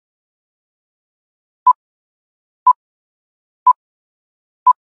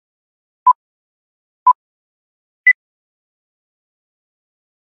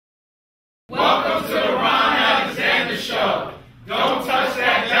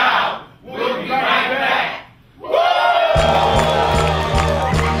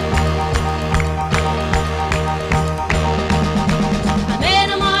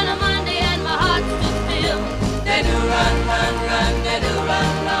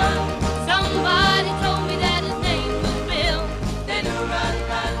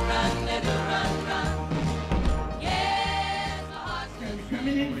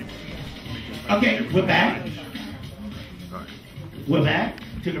Okay, we're back. We're back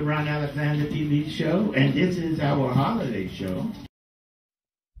to the Ron Alexander TV show, and this is our holiday show.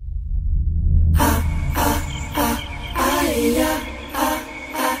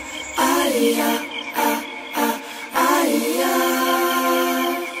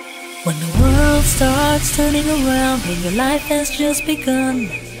 When the world starts turning around and your life has just begun,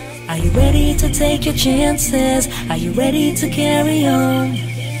 are you ready to take your chances? Are you ready to carry on?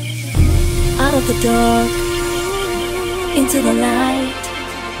 Out of the dark, into the light.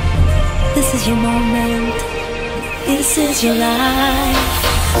 This is your moment. This is your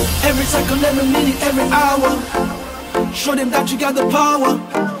life. Every second, every minute, every hour, show them that you got the power.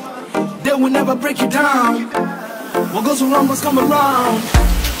 They will never break you down. What goes around must come around.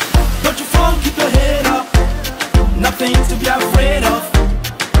 Don't you fall, keep your head up. Nothing to be afraid of.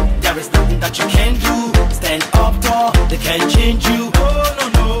 There is nothing that you can do. Stand up tall, they can't change you. Oh no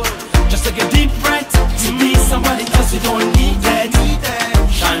no, just take a deep breath. To be somebody else, you don't need that.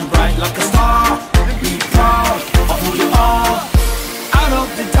 Shine bright like a star. Be proud of who you are. Out of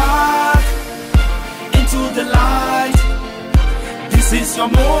the dark, into the light. This is your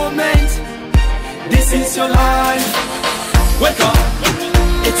moment. This is your life. Wake up,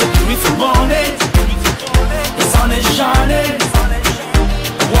 it's a beautiful morning. The sun is shining.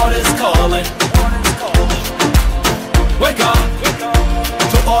 The water's calling. Wake up,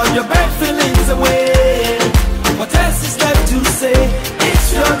 throw all your bad feelings away. What else is left to say?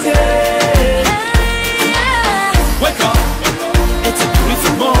 It's your day. Wake up, it's a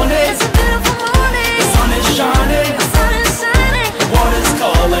beautiful morning. The sun is shining. The water's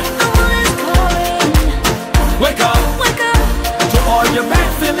calling. Wake up, throw all your bad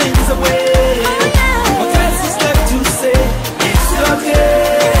feelings away. What else is left to say? It's your day.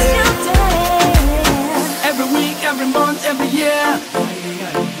 Every week, every month, every year,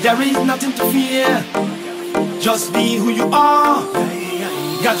 there is nothing to fear. Just be who you are.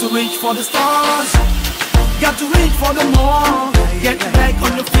 Got to reach for the stars. Got to reach for the more. Get back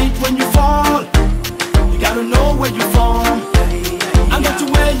on your feet when you fall. You gotta know where you're from and get to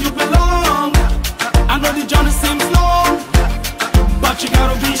where you belong. I know the journey seems long, but you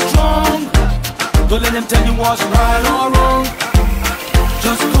gotta be strong. Don't let them tell you what's right or wrong.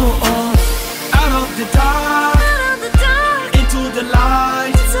 Just go on. Out of the dark, into the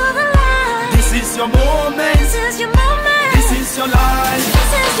light. This is your moment. This is your life.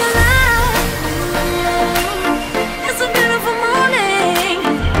 It's a beautiful morning.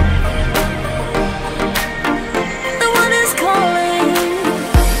 The one is calling.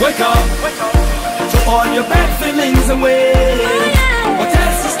 Wake up, throw all your bad feelings away. What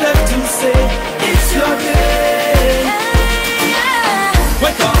else is left to say? It's your day.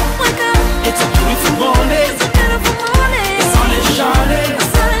 Wake up, it's a beautiful morning. The sun is shining.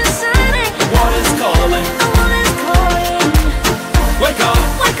 The water's calling. Wake up,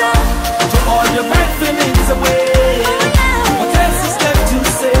 throw all your bad feelings away. What else is left to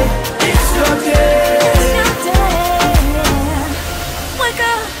say? It's your day. Wake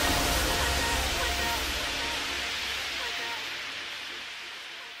up.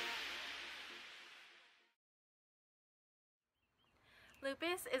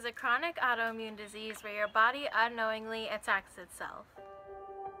 Lupus is a chronic autoimmune disease where your body unknowingly attacks itself.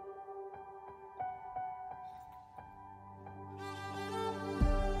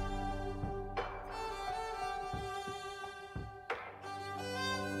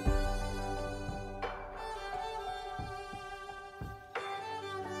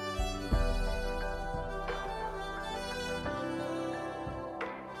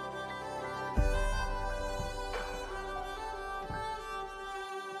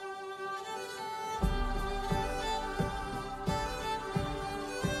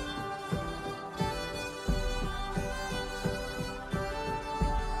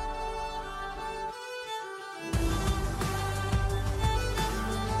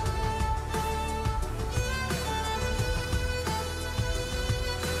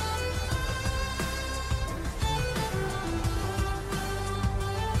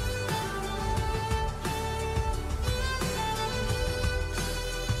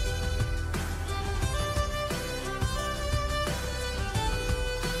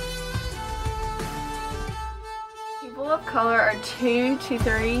 People of color are 2 to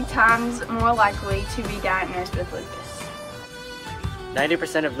 3 times more likely to be diagnosed with lupus.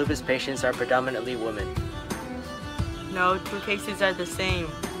 90% of lupus patients are predominantly women. No, 2 cases are the same.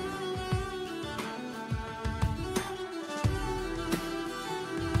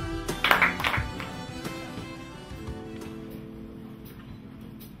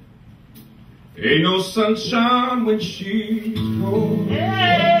 Ain't no sunshine when she's gone.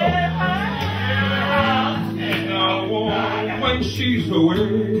 when she's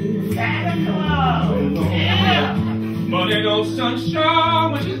away. Santa Claus! Yeah! But ain't no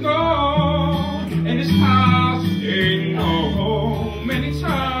sunshine when she's gone, and this house ain't no home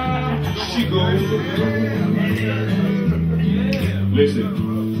anytime she goes away.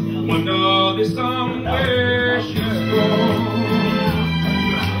 Listen, wonder there's somewhere she's gone.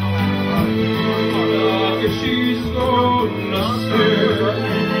 Wonder if she's gonna stay.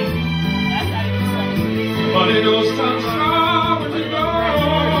 But ain't no sunshine when she's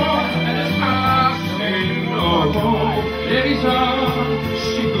gone, and this house ain't no home anytime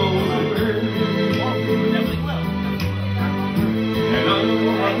she goes away. And I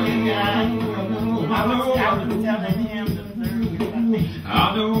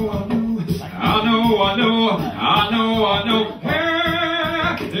know, hey,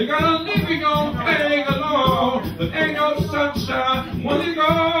 they gotta leave me on playing alone, but ain't no sunshine when you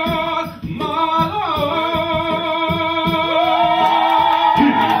gone, my Lord.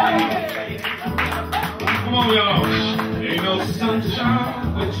 Come on, y'all. Ain't no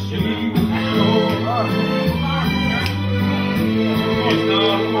sunshine when she's gone. It's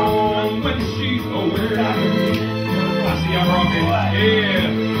not home when she's away. I see y'all rocking, yeah,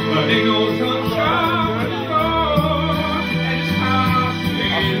 but ain't no sunshine when she's gone, and this house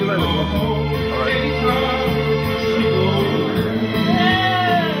ain't no home anytime she goes away.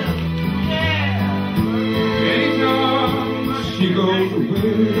 Anytime she goes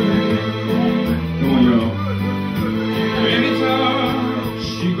away. Come on, y'all. Anytime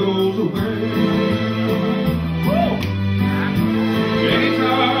she goes away.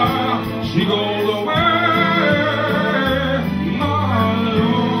 Anytime she goes away.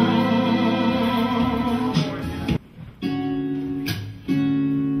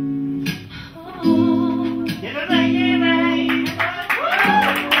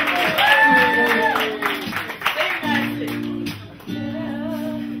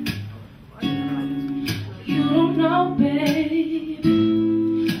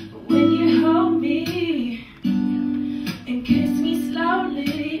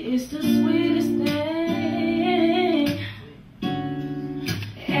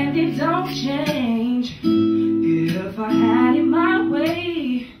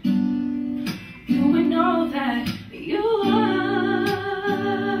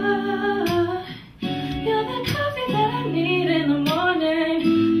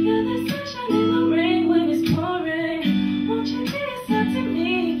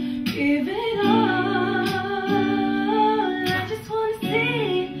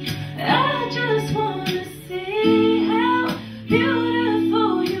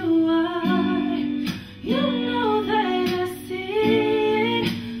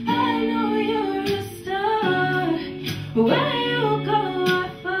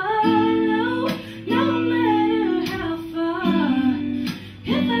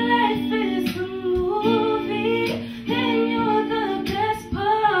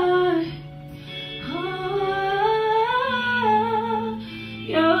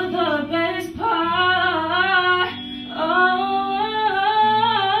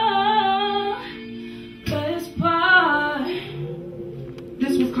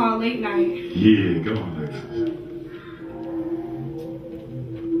 Late night. Yeah, go on, Alexis.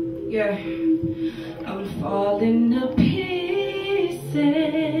 Yeah. I'm falling to pieces.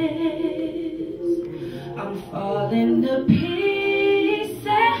 I'm falling to pieces.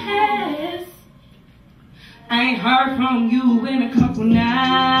 I ain't heard from you in a couple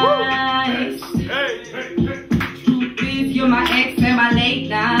nights. Too busy, you're my ex and my late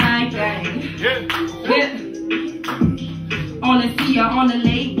night thing. Yeah. Only see you on the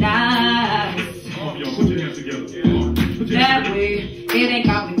late nights. Y'all put your hands together. That way, it ain't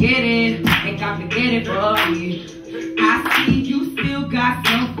complicated. Ain't complicated for me. I see you still got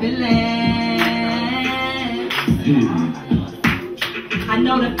some feelings. I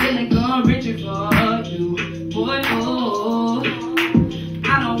know the feeling gone richer for you. Boy, oh,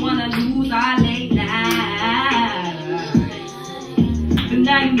 I don't wanna lose our late night. But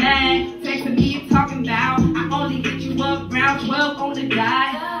now you mad, texting me and talking about I only get you up around 12 on the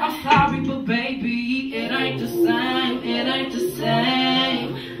dot. I'm sorry, but baby, it ain't the same. It ain't the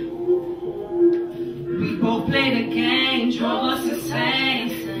same. We both play the game, drove us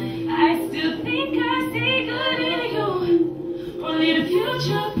insane. I still think I see good in you. Only the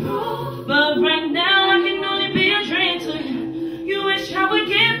future proof. But right now I can only be a dream to you. You wish I would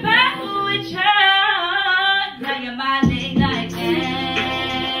get back with you. Now you're my late night gang.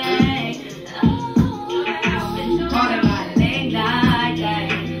 Part of my late night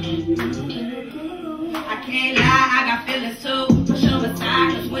gang. I can't lie, I got feelings too. Push them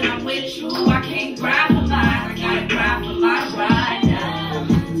aside, cause when I'm with you, I can't cry for mine. I gotta cry for my pride.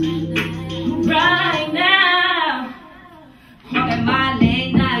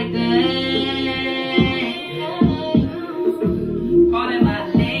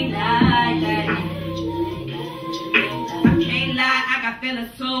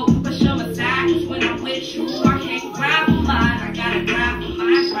 go. Push on my side, 'cause when I'm with you, I can't grab for mine. I gotta grab for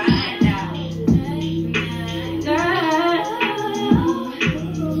mine right now.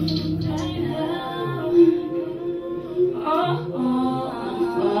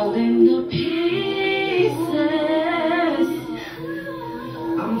 Falling to pieces.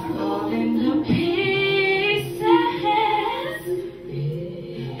 I'm falling to pieces.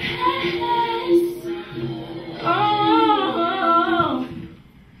 Oh,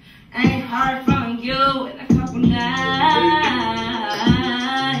 ain't hard from you in a couple nights.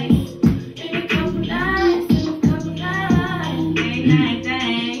 In a couple nights, in a couple nights. Late night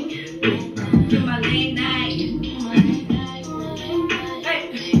thing. Do my late night.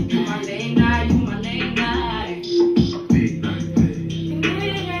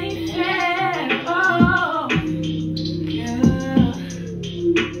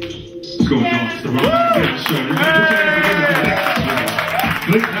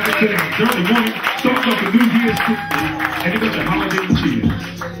 Early morning, starts off the New Year's and it does a holiday cheers.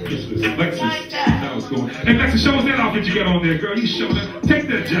 This is Lexus. That was going. Hey, Lexus, show us that outfit you got on there, girl. You show that. Take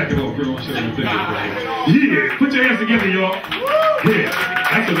that jacket off, girl. Show that thing. Yeah, put your hands together, y'all. Yeah,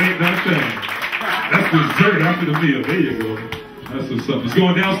 that's a late night thing. That's dessert after the meal. There you go. That's what's up. It's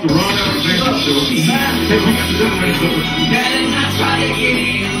going down to the Ron Alexander show. Hey, we got the gentleman. Better not try to get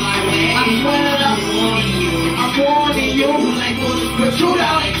in my way. I swear that I'm warning you. I'm warning you. Like but you don't.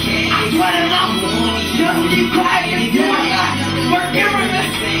 I swear that I'm warning you. Just keep quiet. You ain't got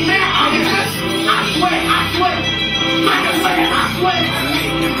forgiveness. Man, I'm just. I swear. I swear.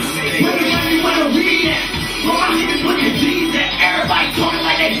 When you wanna read it, well, my niggas put the G's in. Everybody talking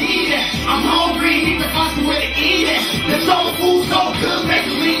like they need it. I'm hungry, need to find somewhere to eat it. The soul food so good, make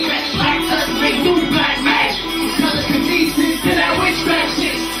me leave it. Like touch, make new black match. Cause the conditions to that witchcraft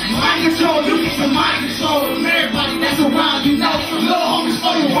shit. Mind control, you get some mind control. From everybody that's around, you know. Little homies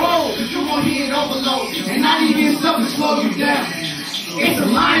slow you roll, cause you gon' hear it overload. And not even something to slow you down. It's a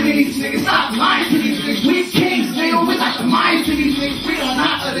line to these niggas, stop lying to these niggas. We kings, nigga, we like the minds to these niggas. We are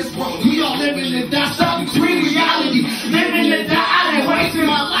not of this world, we all living in that stuff between reality. Living in that, I done wasted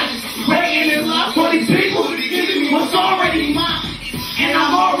my life. Waiting in love for these people to give me what's already mine. And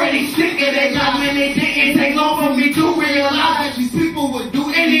I'm already sick of that God, man, they didn't take long for me to realize that these people would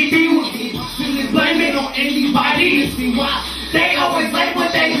do anything with me. Shouldn't blame it on anybody to see why. They always like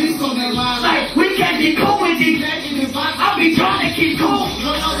what they do on their lives. Like, we can't be cool with these negative vibes. I be trying to keep cool.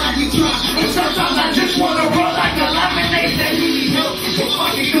 No, I be trying. And sometimes I just wanna roll like a lemonade. They need help. They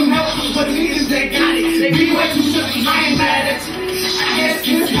fucking do help. But niggas, they got it. They be way too much. I ain't mad at you. I guess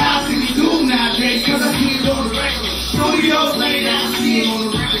this how things do nowadays. Cause I see it on the regular. Studios lay down, see it on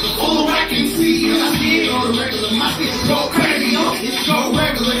the regular. All I can see is I see it on the regular. My shit go crazy, yo. It's so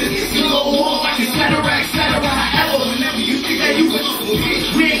regular. It's go on like a cataract, however, whenever you think that you can.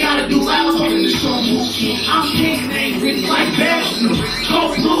 We ain't gotta do loud in the show move. I'm king, name written like Bell.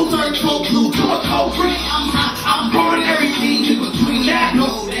 Cold blue, turn cold blue to a cold green. I'm pouring everything in between that.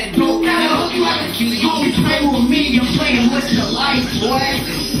 No, that dope, that hook you like a kid. You always play with me, you're playing with your life, boy.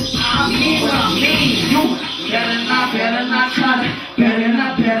 I mean what I mean. You better not try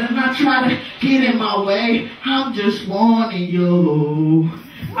to get in my way. I'm just warning you.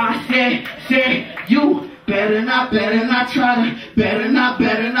 I said you better not try to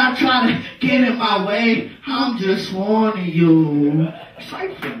get in my way. I'm just warning you.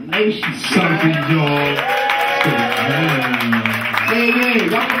 Cypher Nation, something, y'all. Yeah,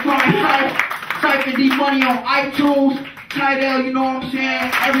 y'all can find Cypher D Money on iTunes, Tidal, you know what I'm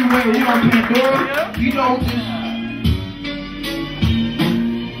saying? Everywhere, we on Pandora, you know just.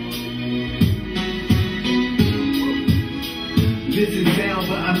 This is down,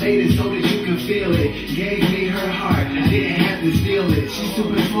 but I made it so that you can feel it. Gave me her heart, I didn't have to steal it. She's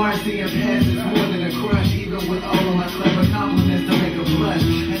super smart, seeing past is more than a crush. Even with all of my clever compliments to make her blush.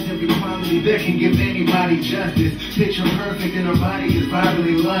 Has every quality that can give anybody justice. Picture perfect and her body is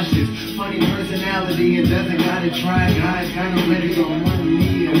vitally luscious. Funny personality and doesn't gotta try. Guys kinda ready on one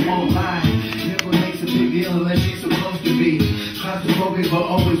knee and won't lie. Never makes a big deal unless she's supposed to be. Claustrophobic but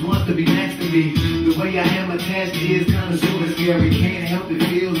always wants to be next to me. The way I am attached is kinda super scary. Can't help it,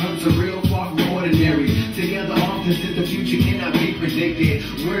 feels unsurreal, far from ordinary. Together often since the future cannot be predicted.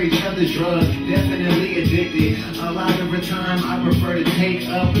 We're each other's drugs, definitely addicted. A lot of the time I prefer to take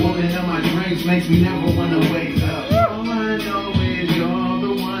up. Woman of my dreams makes me never wanna wake up. All I know is you're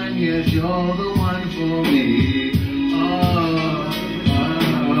the one, yes, you're the one for me.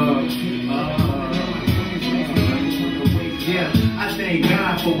 I thank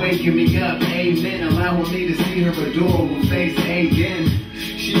God for waking me up, amen, allowing me to see her adorable face again.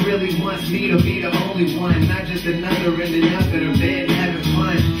 She really wants me to be the only one, not just another in and out of the bed having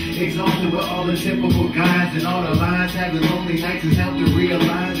fun. Exhausted with all the typical guys and all the lies. Having lonely nights has helped to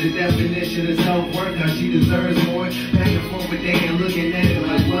realize the definition of self-worth. How she deserves more. Back and forth with day and looking at it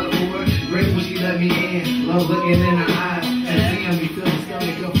like what for? Grateful she let me in. Love looking in her eyes. And seeing me feel the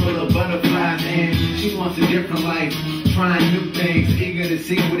stomach full of butterflies. And she wants a different life. Trying new things. Eager to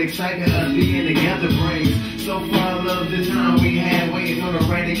see what excitement us being together brings. So far I love the time we had. Waiting on the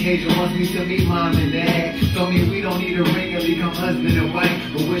right occasion. Wants me to meet mom and dad. Told me we don't need a ring or become husband and wife.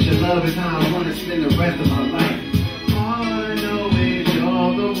 But wish your love is how I want to spend the rest of my life. All I know is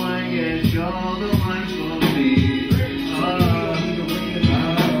you're the one, yes, you're the one for me.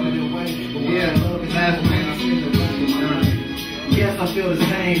 Yeah, last night I spent the rest of my life. Yes, I feel the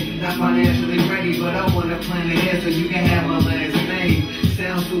same, not financially ready, but I want to plan ahead so you can have my last name.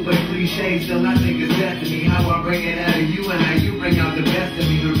 Sounds super cliche, still I think it's destiny. How I bring it out of you and how you bring out the best of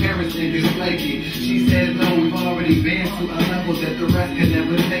me. Her parents think it's flaky. She says no, we've already been to a level that the rest can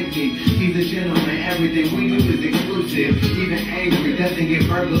never take me. He's a gentleman, everything we do is exclusive. Even angry doesn't get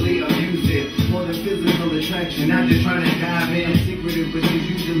verbally abusive. More than physical attraction, I'm just trying to dive in. Secretive, but she's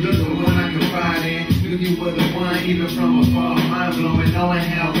usually the one I confide in. Knew you were the one, even from afar. Mind blowing, knowing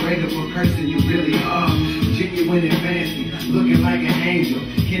how great of a person you really are. Genuine and fancy, looking like an angel.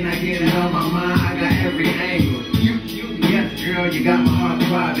 Can I get it on my mind? I got every angle. Yes, girl, you got my heart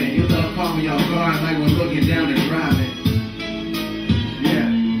throbbing. Your love caught me off guard like we're looking down and driving. Yeah,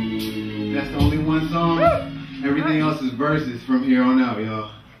 that's the only one song. Everything else is verses from here on out,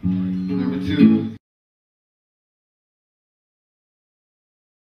 y'all. Number 2.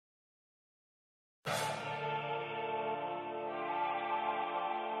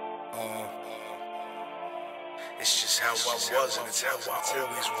 It's just how I was and it's how I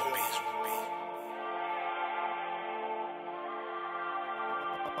always will be.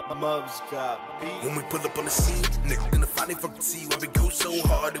 When we pull up on the scene, niggas gonna find it from the sea. Why we go so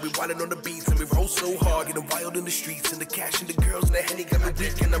hard and we wildin' on the beats and we roll so hard. Getting wild in the streets and the cash and the girls and the Henny got me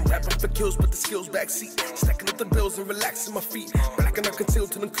weak. And I'm rapping for kills, but the skills backseat. Stacking up the bills and relaxing my feet. Blacking out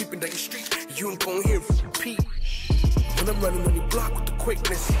concealed till I'm creeping down your street. You ain't gon' hear repeat. When I'm running on your block with the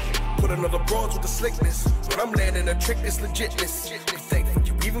quickness, put another broads with the slickness. When I'm landing a trick, it's legitness. Be thankful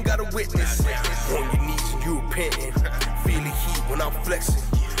you even got a witness. On your knees and you repenting. Feel the heat when I'm flexing.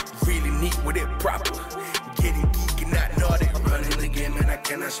 Really neat with it proper. Getting geek and not naughty. I'm running the game and I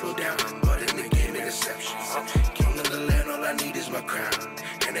cannot slow down. But in the game of deception. King of the land, all I need is my crown.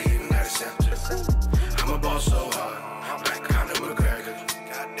 And I even got a scepter. I'm a boss so hard. Like Conor McGregor.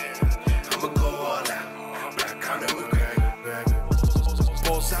 Goddamn. I'ma go all out. Like Conor McGregor.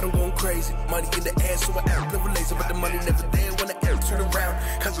 Balls out, I'm going crazy. Money in the air, so I act never lazy. But the money never there when the air turn around.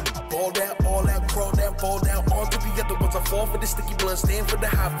 Cause we ball down, all out, crawl down, fall down. On to the other ones, I fall for the sticky blunt. Stand for the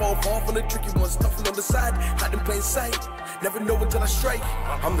high, fall for the tricky ones. Stuffing on the side, hide in plain sight. Never know until I strike.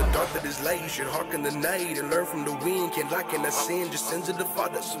 I'm the dark that is light. You should hearken the night and learn from the wind. Can't lock in the sin, just sins of the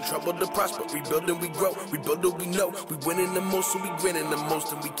father. Some trouble to prosper. We build and we grow. We build what we know. We winning the most, so we grinning the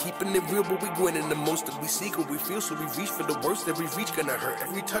most. And we keeping it real, but we winning the most. And we seek what we feel, so we reach for the worst. Every reach gonna hurt.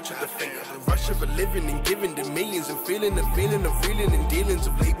 Every touch of the finger. The rush of a living and giving to millions. And feeling the feeling of reeling and dealings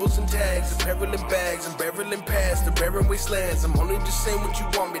of labels and tags. Apparel and bags and barreling past the barren wastelands. I'm only just saying what you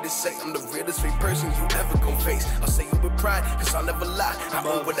want me to say. I'm the realest fake person you ever gon' face. I'll say it with pride, cause I'll never lie. I'm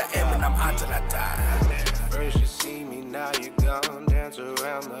on what I am and I'm on till I die. First you see me, now you're gone. Dance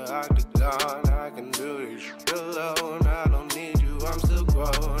around the octagon. I can do this shit alone. I don't need you, I'm still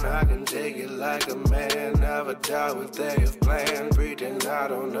grown. I can take it like a man. Never doubt what they have planned. Pretend I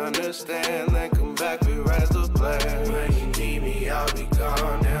don't understand. Then come back, we write the plan. When you need me, I'll be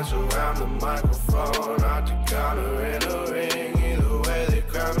gone. Dance around the microphone. Octagon or in a ring. Either way, they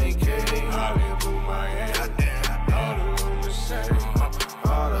crown me king. I can put my hand. All the room is same.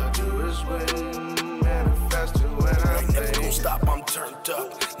 All I do is win. Manifesting when I ain't never gon' stop, I'm turned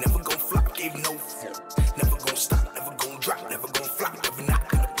up. Never gon' flop, gave no fuck. Never gon' stop, never gon' drop, never gon' flop, never not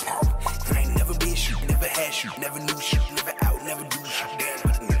gonna pop. I ain't never been shoot, never had shoot, never knew shoot, never out, never do shoot.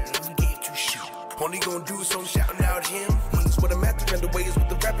 Damn, I never gave two shoot. Only gon' do some shouting out him. Money's what I'm after, and the way is with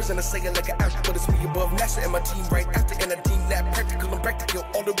the rappers, and I say it like an actor, but it's me above NASA and my team right after, and I deem that practical and practical.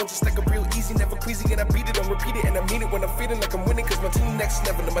 All the ones that stack up real easy, never queasy, and I beat it, I repeat it, and I mean it when I'm feeling like I'm winning, cause my team next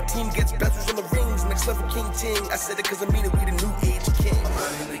level, and my team gets bezels on the rings, next level king ting. I said it cause I mean it, we the new age king. I'm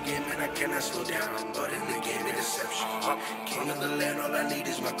running the game and I cannot slow down, but in the game of deception. King of the land, all I need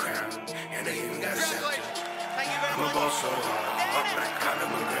is my crown, and I even got a scepter. I'm a boss so hard, like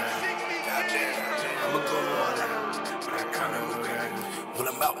Conor McGregor. I'ma go all out, like Conor McGregor. When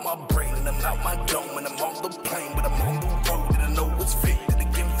I'm out my brain and I'm out my dome and I'm on the plane, but I'm on the road and I know it's fake. And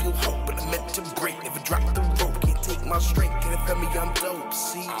again feel hope, and I'm meant to break. Never drop the rope, can't take my strength, can't tell me I'm dope.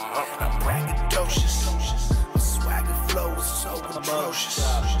 See,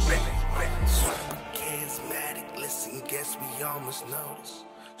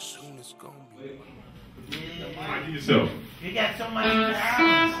 soon it's gonna be. Mind yourself. You got so much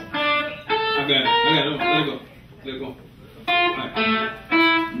talent. I got it. Let it go. Alright.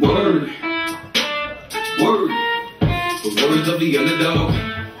 Word. The words of the underdog.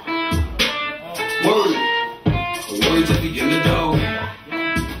 Word. The words of the underdog.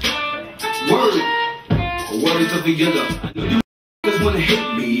 Word. The words of the underdog. I know you just wanna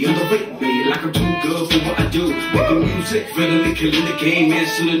hate me, underrate me, like I'm too good for what I do. Making music, readily killing the game, and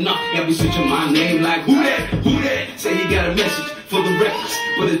soon enough, y'all be searching my name like, who that? Say he got a message for the reckless,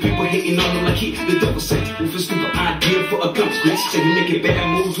 but there's people hating on him like he the double set with a stupid idea for a gun script. Say he making bad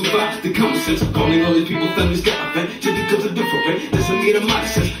moves without the common sense. Calling all these people families got offend just because they're different. Doesn't mean a lot of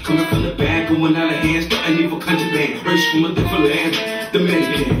sense. Coming from the bag, going out of hand, starting evil country band, race from a different land.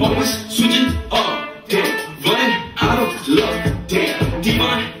 Dominican, always switching up, damn, running out of love, damn.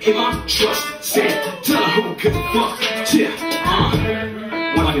 Divine in my trust, stand, tell her who gives a fuck, yeah.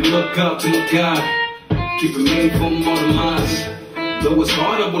 When I look up to my God, keeping me from all the lies. Though it's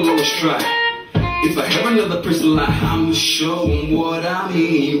hard, I will always try. If I have another person like I'ma show them what I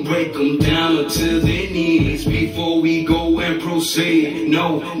mean. Break them down until their knees before we go and proceed.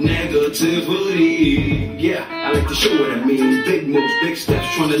 No negativity. Yeah, I like to show what I mean. Big moves, big steps,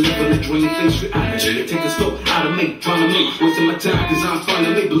 trying to live on a dream. Things reality. Take the slow out of me, trying to make wasting my time, cause I'm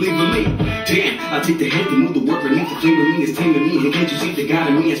finally believing me. Damn, I take the hand to move the work beneath the thing with me, it's taming me. And can't you see the God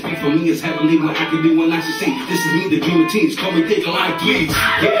in me and speak for me is heavenly when I can be when I succeed. This is me, the dream of teens, call me dick like please.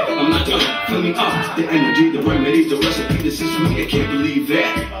 Yeah, I'm not done, fill me up. The energy, the remedy, the recipe, this is me, I can't believe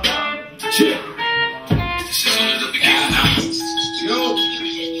that. Yeah. This is only the beginning now. Yo,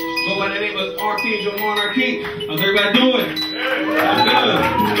 go by the name of RP Joe Monarchy. How's everybody doing? Good.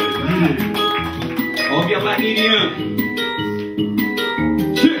 Hope y'all like EDM.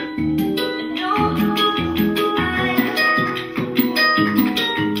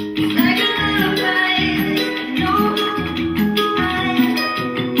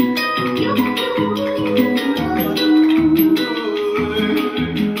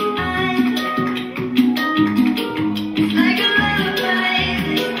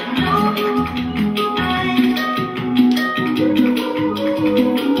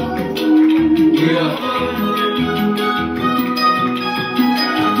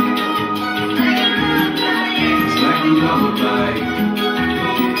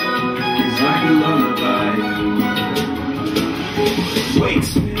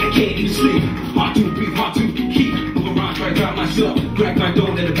 Crack my door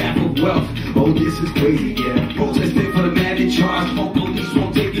in the path of wealth. Oh, this is crazy, yeah. Protesting for the man in charge. Oh, police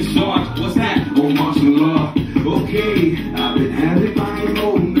won't take this charge. What's that? Oh, martial law. Okay, I've been having my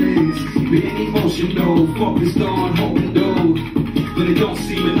moments. Been emotional, focused on hoping though. But it don't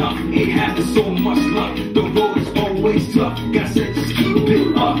seem enough. Ain't having so much luck. The road is always tough. God said just keep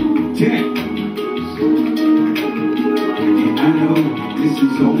it up. Damn. I know this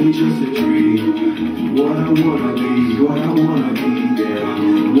is only just a dream. What I wanna be, what I wanna be, yeah.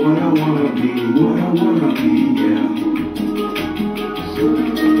 What I wanna be, what I wanna be, yeah.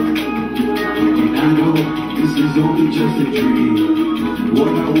 And I know this is only just a dream. What I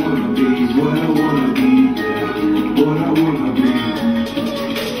wanna be, what I wanna be, yeah. What I wanna be.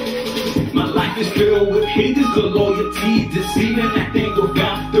 My life is filled with haters, the loyalty, deceiving, acting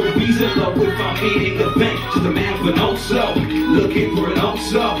without the reason. Love without meaning, the bank to the man for no self. Looking for an own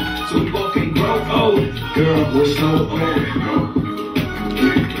self, so we both can grow old. Girl, we're so old.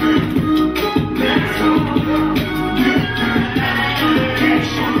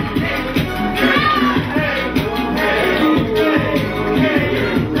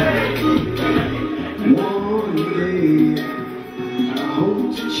 One day, I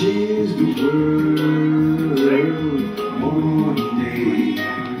hope to change the world. One day,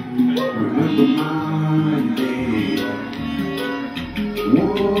 remember my name.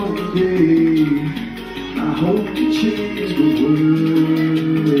 One day, I hope to change the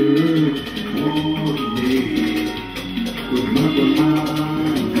world. One day, remember my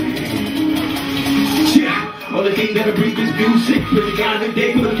name. Yeah, all the thing that I breathe is music. Pretty kind of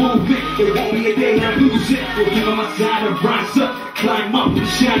day for the movement. It won't be a day I lose it. We'll give on my side and rise up. Climb up with the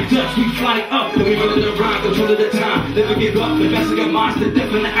shine dust, we fly up. Then we run to the rhyme, control of the time. Never give up, the best of your minds, the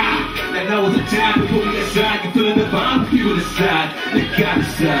death in the eye. And that was the time to put me aside. You feeling the vibe, you decide. They got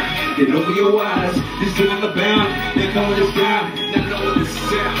decide. Get over your eyes, this is on the bound. They're coming this down, they know what this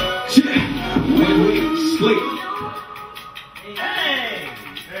sound. Yeah, when we sleep. Hey!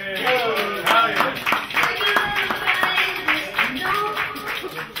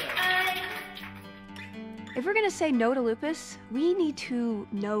 If we're gonna say no to lupus, we need to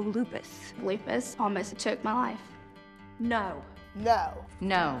know lupus. Lupus almost took my life. No. No.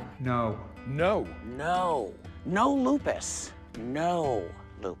 No. No. No. No. No lupus. No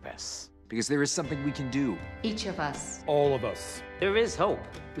lupus. Because there is something we can do. Each of us. All of us. There is hope.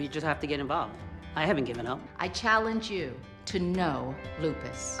 We just have to get involved. I haven't given up. I challenge you to know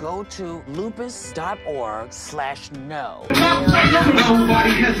lupus. Go to lupus.org/no.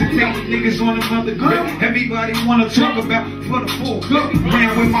 Nobody hesitate, niggas on another grip. Everybody wanna talk about for the full clip.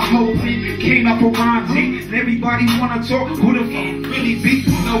 Ran with my whole team, came up around G. And everybody wanna talk who the fuck really be.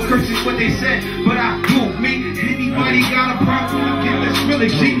 No curses what they said, but I do me. Anybody got a problem to get this really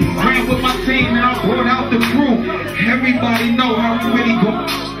G. Ran with my team and I brought out the crew. Everybody know how we really go.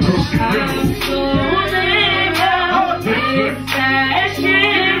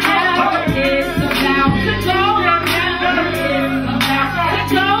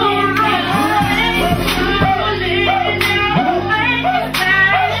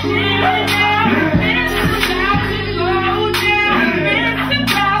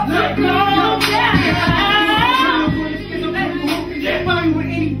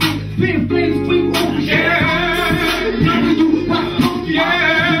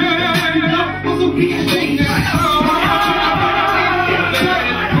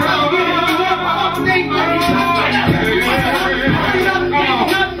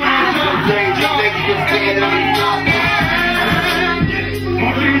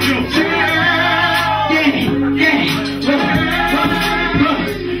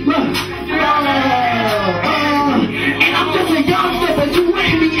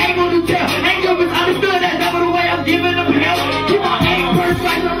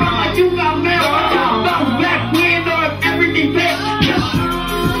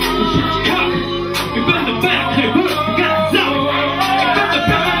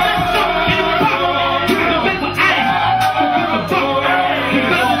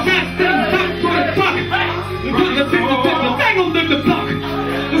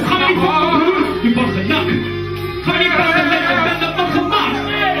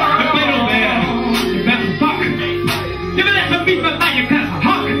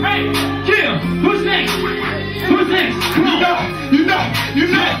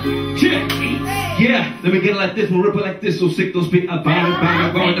 Let me get it like this, we'll rip it like this, so sick those beat up, bound,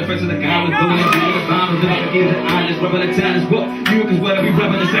 going the face of the guy, with going into the bound, then I can get it honest, rubbing the time is what you can swear to be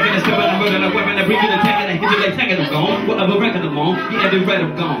rubbing the second, and stepping, and murder, the weapon, and bringing the tagging, and hit you like tagging, I'm gone, whatever record I'm on, yeah, every red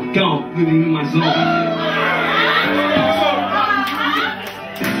I'm gone, living in my zone.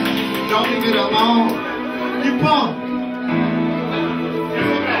 Don't leave it alone, you punk.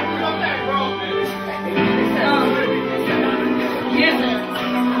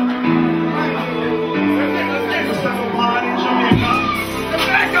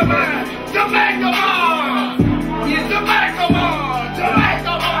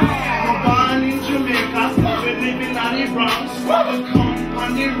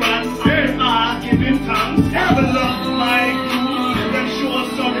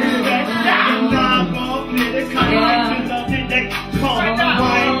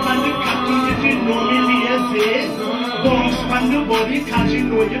 Body, cause you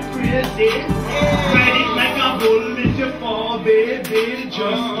know you're crazy.